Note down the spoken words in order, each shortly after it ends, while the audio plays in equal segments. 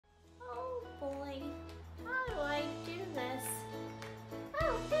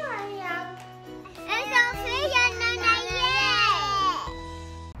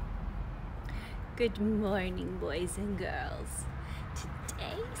Good morning, boys and girls.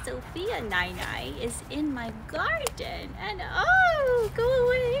 Today, Sophia Nai Nai is in my garden and oh, go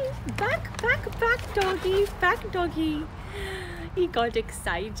away. Back, doggy, back, doggy. He got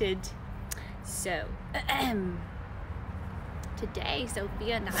excited. So, today,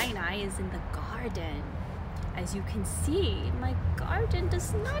 Sophia Nai Nai is in the garden. As you can see, my garden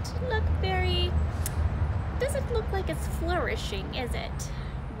doesn't look like it's flourishing, is it?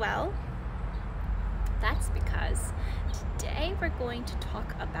 Well, that's because today we're going to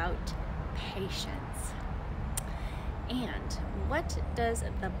talk about patience. And what does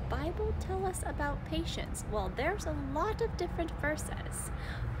the Bible tell us about patience? Well, there's a lot of different verses,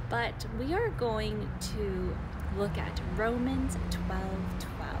 but we are going to look at Romans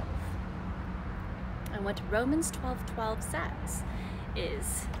 12:12. And what Romans 12:12 says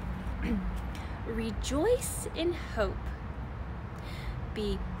is, rejoice in hope,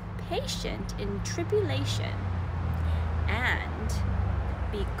 be patient in tribulation, and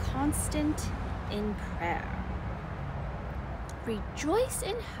be constant in prayer. Rejoice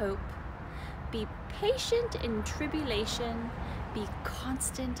in hope, be patient in tribulation, be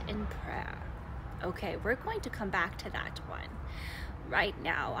constant in prayer. Okay, we're going to come back to that one. Right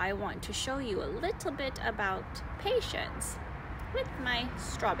now, I want to show you a little bit about patience with my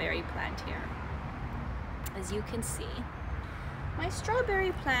strawberry plant here. As you can see, my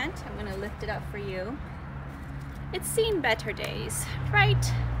strawberry plant, I'm going to lift it up for you. It's seen better days,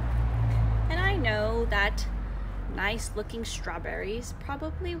 right? And I know that nice looking strawberries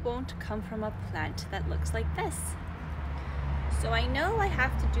probably won't come from a plant that looks like this. So I know I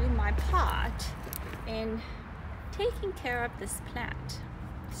have to do my part in taking care of this plant.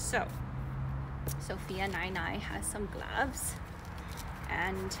 So, Sophia Nai Nai has some gloves,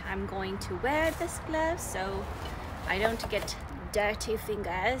 and I'm going to wear this glove so I don't get dirty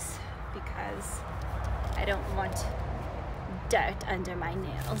fingers, because I don't want dirt under my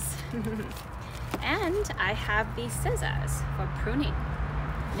nails. And I have these scissors for pruning.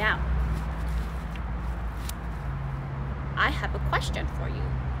 Now, I have a question for you.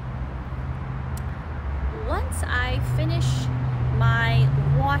 Once I finish my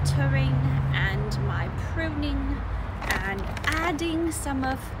watering and my pruning and adding some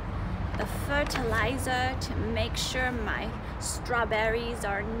of the fertilizer to make sure my strawberries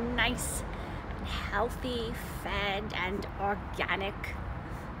are nice and healthy, fed and organic,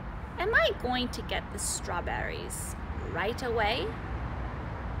 am I going to get the strawberries right away?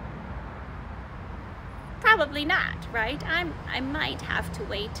 Probably not, right? I might have to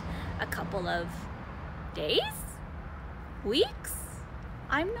wait a couple of days, weeks,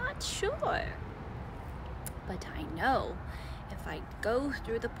 I'm not sure. But I know if I go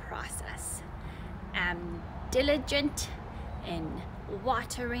through the process, am diligent in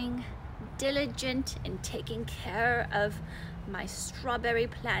watering, diligent in taking care of my strawberry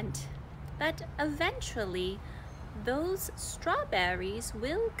plant, that eventually those strawberries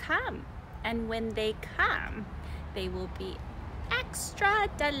will come. And when they come, they will be extra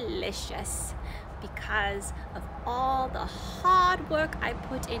delicious because of all the hard work I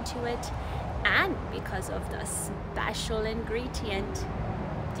put into it and because of the special ingredient.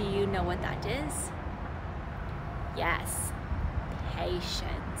 Do you know what that is? Yes,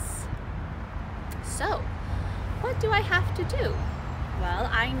 patience. So, what do I have to do? Well,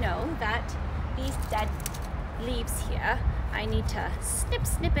 I know that these dead leaves here, I need to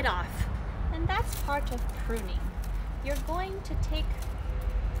snip it off. And that's part of pruning. You're going to take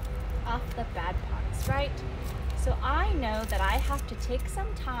off the bad parts, right? So I know that I have to take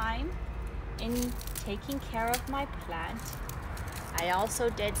some time in taking care of my plant. I also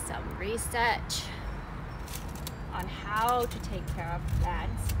did some research on how to take care of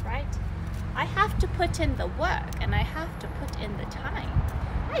plants, right? I have to put in the work and I have to put in the time.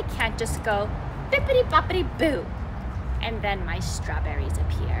 I can't just go bippity boppity boo and then my strawberries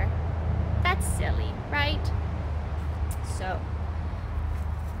appear. That's silly, right? So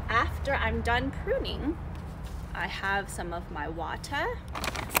after I'm done pruning, I have some of my water,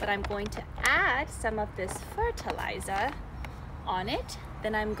 but I'm going to add some of this fertilizer on it.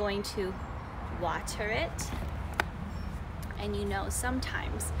 Then I'm going to water it. And you know,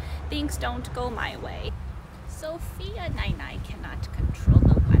 sometimes things don't go my way. Sophia Nai Nai cannot control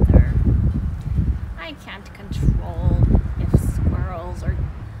the weather. I can't control if squirrels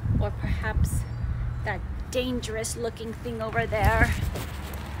or perhaps that dangerous looking thing over there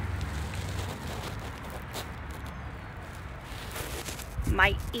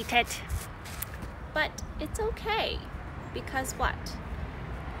might eat it. But it's okay, because what?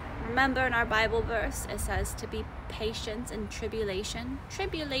 Remember in our Bible verse, it says to be patient in tribulation.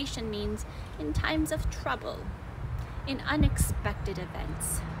 Tribulation means in times of trouble, in unexpected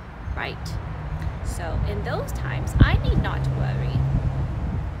events, right? So in those times, I need not worry.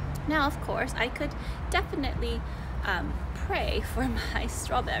 Now, of course, I could definitely pray for my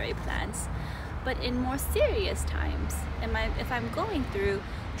strawberry plants, but in more serious times, if I'm going through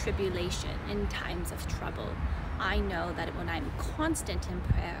tribulation, in times of trouble, I know that when I'm constant in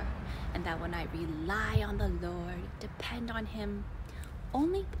prayer and that when I rely on the Lord, depend on Him,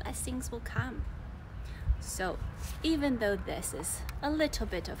 only blessings will come. So even though this is a little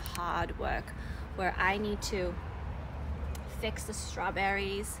bit of hard work where I need to fix the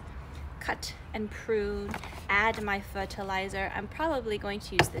strawberries, cut and prune, add my fertilizer, I'm probably going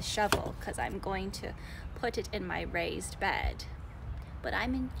to use this shovel because I'm going to put it in my raised bed. But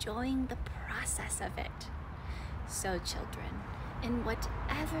I'm enjoying the process of it. So children, in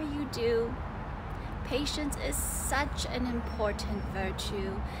whatever you do, patience is such an important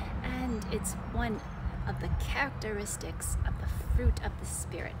virtue, and it's one of the characteristics of the fruit of the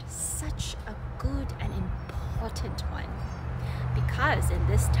Spirit, such a good and important one. Because in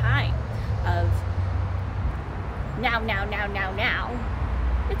this time of now,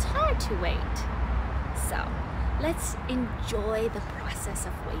 it's hard to wait. So let's enjoy the process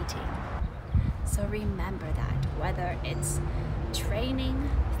of waiting. So remember that whether it's training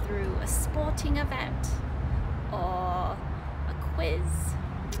through a sporting event or a quiz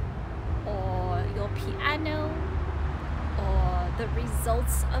or your piano or the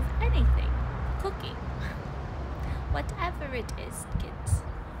results of anything, cooking, whatever it is, kids,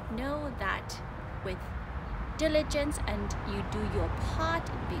 know that with diligence and you do your part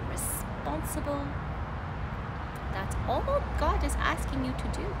in being responsible, that's all God is asking you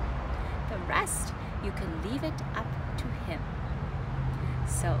to do. The rest, you can leave it up to Him.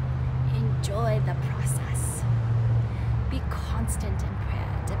 So enjoy the process. Be constant in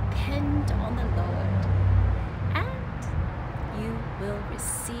prayer. Depend on the Lord. And you will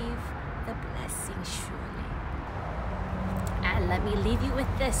receive the blessing surely. And let me leave you with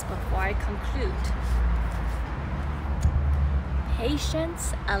this before I conclude.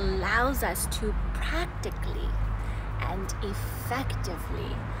 Patience allows us to practically and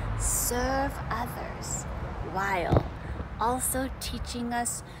effectively serve others while also teaching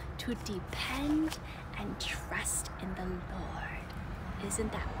us to depend and trust in the Lord.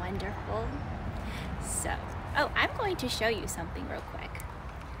 Isn't that wonderful? So, I'm going to show you something real quick.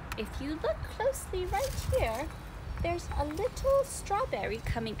 If you look closely right here, there's a little strawberry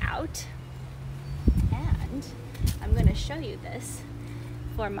coming out, and I'm going to show you this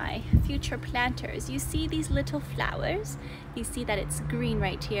for my future planters. You see these little flowers? You see that it's green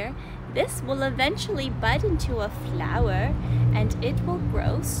right here? This will eventually bud into a flower and it will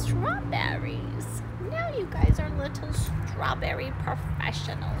grow strawberries. Now you guys are little strawberry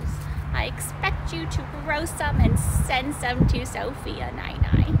professionals. I expect you to grow some and send some to Sophia Nai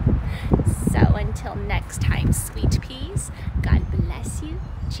Nai. So until next time, sweet peas, God bless you,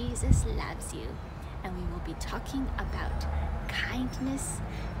 Jesus loves you, and we will be talking about kindness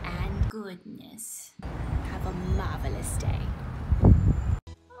and goodness. Have a marvelous day.